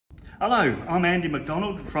Hello, I'm Andrew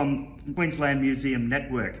MacDonald from Queensland Museum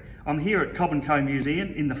Network. I'm here at Cobb+Co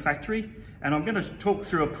Museum in the factory, and I'm going to talk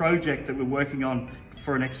through a project that we're working on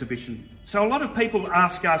for an exhibition. So a lot of people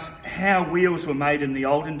ask us how wheels were made in the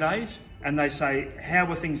olden days, and they say, how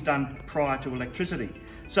were things done prior to electricity?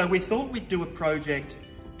 So we thought we'd do a project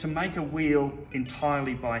to make a wheel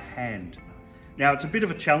entirely by hand. Now it's a bit of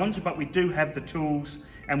a challenge, but we do have the tools,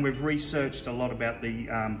 and we've researched a lot about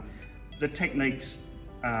the techniques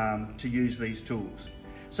to use these tools.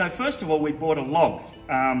 So first of all, we bought a log,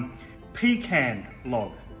 pecan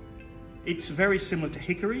log. It's very similar to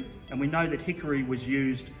hickory, and we know that hickory was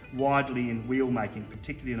used widely in wheel making,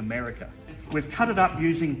 particularly in America. We've cut it up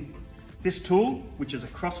using this tool, which is a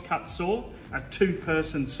cross-cut saw, a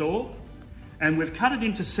two-person saw, and we've cut it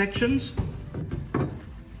into sections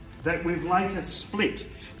that we've later split.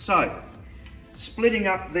 So, splitting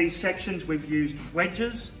up these sections, we've used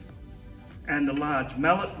wedges and a large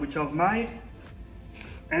mallet, which I've made.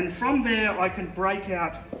 And from there, I can break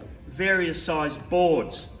out various sized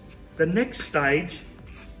boards. The next stage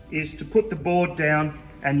is to put the board down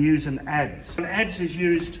and use an adze. An adze is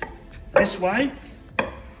used this way,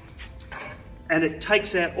 and it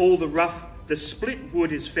takes out all the rough. The split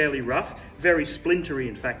wood is fairly rough, very splintery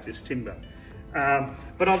in fact, this timber.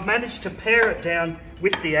 But I've managed to pare it down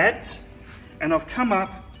with the adze, and I've come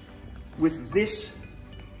up with this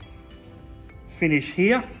finish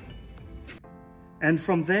here. And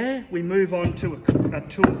from there, we move on to a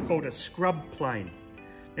tool called a scrub plane.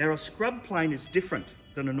 Now a scrub plane is different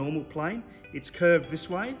than a normal plane. It's curved this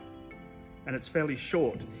way, and it's fairly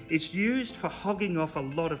short. It's used for hogging off a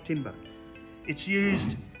lot of timber. It's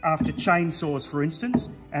used after chainsaws, for instance,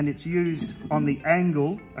 and it's used on the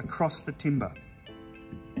angle across the timber.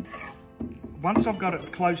 Once I've got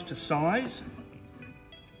it close to size,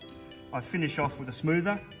 I finish off with a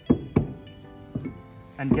smoother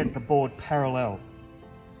and get the board parallel.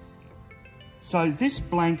 So this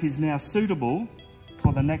blank is now suitable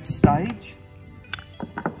for the next stage,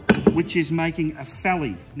 which is making a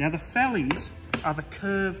fally. Now the fallies are the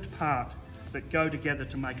curved part that go together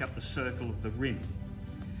to make up the circle of the rim.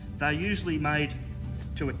 They're usually made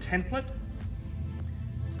to a template,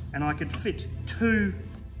 and I could fit 2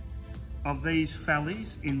 of these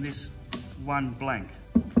fallies in this one blank.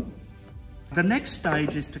 The next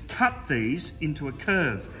stage is to cut these into a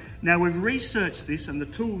curve. Now we've researched this, and the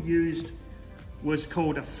tool used was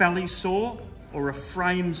called a fally saw or a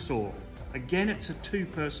frame saw. Again, it's a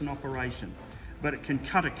two-person operation, but it can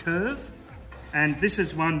cut a curve, and this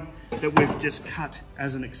is one that we've just cut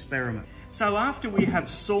as an experiment. So after we have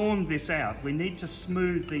sawn this out, we need to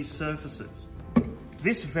smooth these surfaces.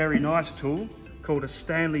 This very nice tool, called a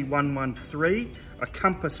Stanley 113, a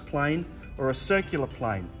compass plane or a circular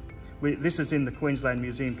plane. This is in the Queensland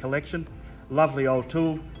Museum collection. Lovely old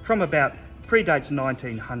tool from about, predates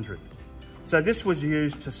 1900. So this was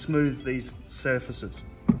used to smooth these surfaces.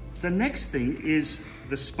 The next thing is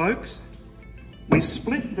the spokes. We've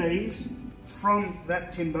split these from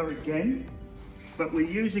that timber again, but we're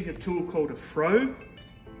using a tool called a froe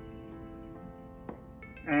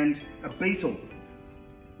and a beetle,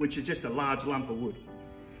 which is just a large lump of wood.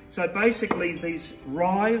 So basically these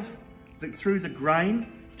rive through the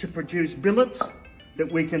grain to produce billets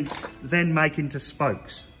that we can then make into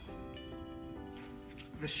spokes.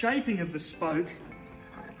 The shaping of the spoke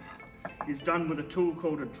is done with a tool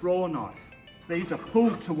called a draw knife. These are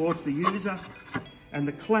pulled towards the user, and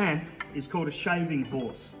the clamp is called a shaving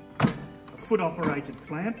horse, a foot-operated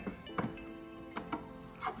clamp.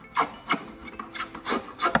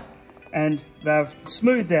 And they've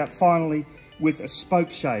smoothed out finally with a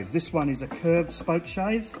spoke shave. This one is a curved spoke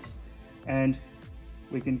shave, and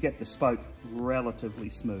we can get the spoke relatively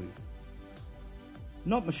smooth.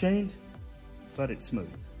 Not machined, but it's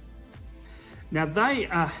smooth. Now they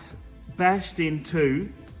are bashed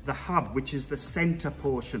into the hub, which is the center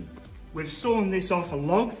portion. We've sawn this off a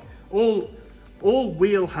log. All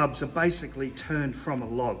wheel hubs are basically turned from a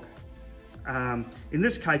log. In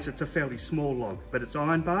this case, it's a fairly small log, but it's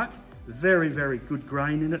ironbark. Very, very good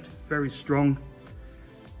grain in it, very strong,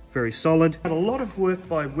 very solid. A lot of work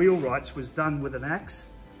by wheelwrights was done with an axe.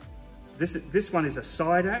 This one is a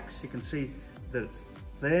side axe. You can see that it's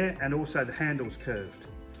there, and also the handle's curved.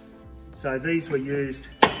 So these were used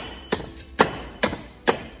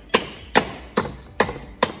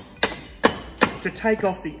to take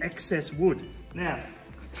off the excess wood. Now,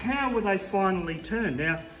 how were they finally turned?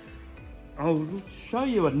 Now, I'll show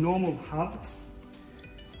you a normal hub.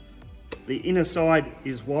 The inner side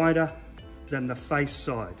is wider than the face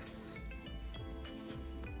side.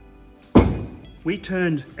 We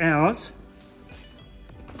turned ours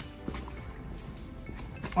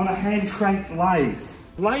on a hand-cranked lathe.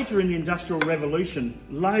 Later in the Industrial Revolution,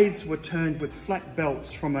 lathes were turned with flat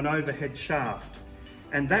belts from an overhead shaft,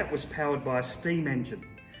 and that was powered by a steam engine.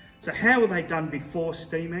 So how were they done before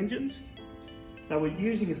steam engines? They were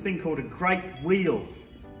using a thing called a great wheel.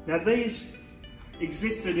 Now these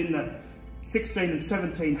existed in the 16 and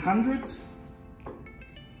 1700s,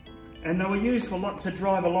 and they were used to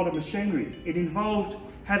drive a lot of machinery. It involved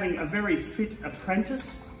having a very fit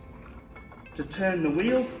apprentice to turn the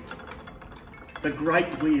wheel, the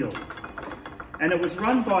great wheel. And it was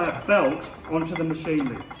run by a belt onto the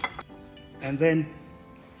machinery. And then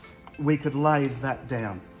we could lathe that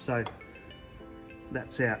down. So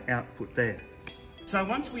that's our output there. So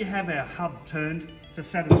once we have our hub turned to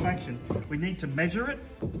satisfaction, we need to measure it.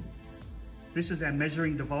 This is our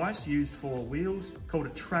measuring device used for wheels, called a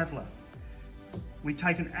traveller. We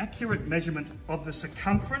take an accurate measurement of the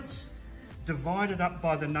circumference, divide it up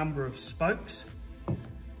by the number of spokes,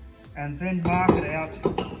 and then mark it out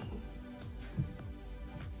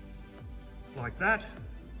like that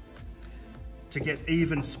to get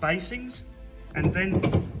even spacings, and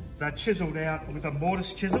then they're chiselled out with a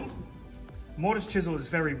mortise chisel. Mortise chisel is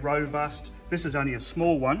very robust. This is only a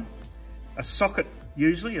small one. A socket,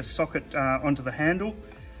 usually a socket onto the handle,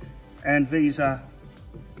 and these are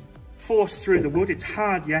forced through the wood. It's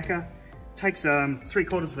hard yakka. Takes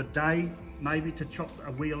 3/4 of a day maybe to chop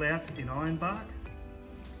a wheel out in iron bark.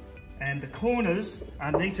 And the corners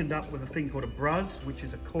are neatened up with a thing called a bruz, which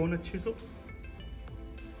is a corner chisel.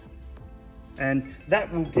 And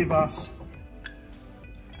that will give us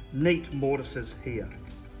neat mortises here.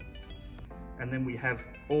 And then we have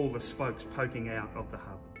all the spokes poking out of the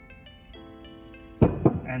hub.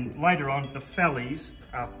 And later on, the fellies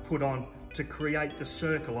are put on to create the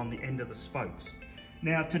circle on the end of the spokes.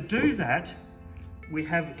 Now to do that, we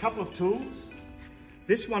have a couple of tools.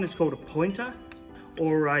 This one is called a pointer,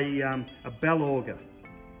 or a bell auger.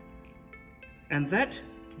 And that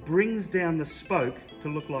brings down the spoke to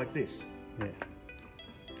look like this. Yeah.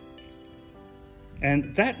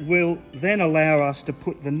 And that will then allow us to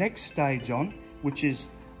put the next stage on, which is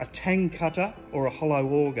a tang cutter or a hollow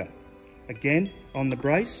auger. Again, on the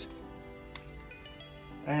brace.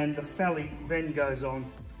 And the felly then goes on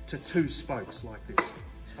to 2 spokes like this.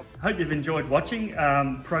 I hope you've enjoyed watching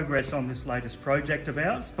progress on this latest project of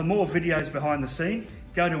ours. For more videos behind the scene,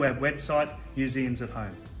 go to our website, Museums at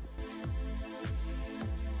Home.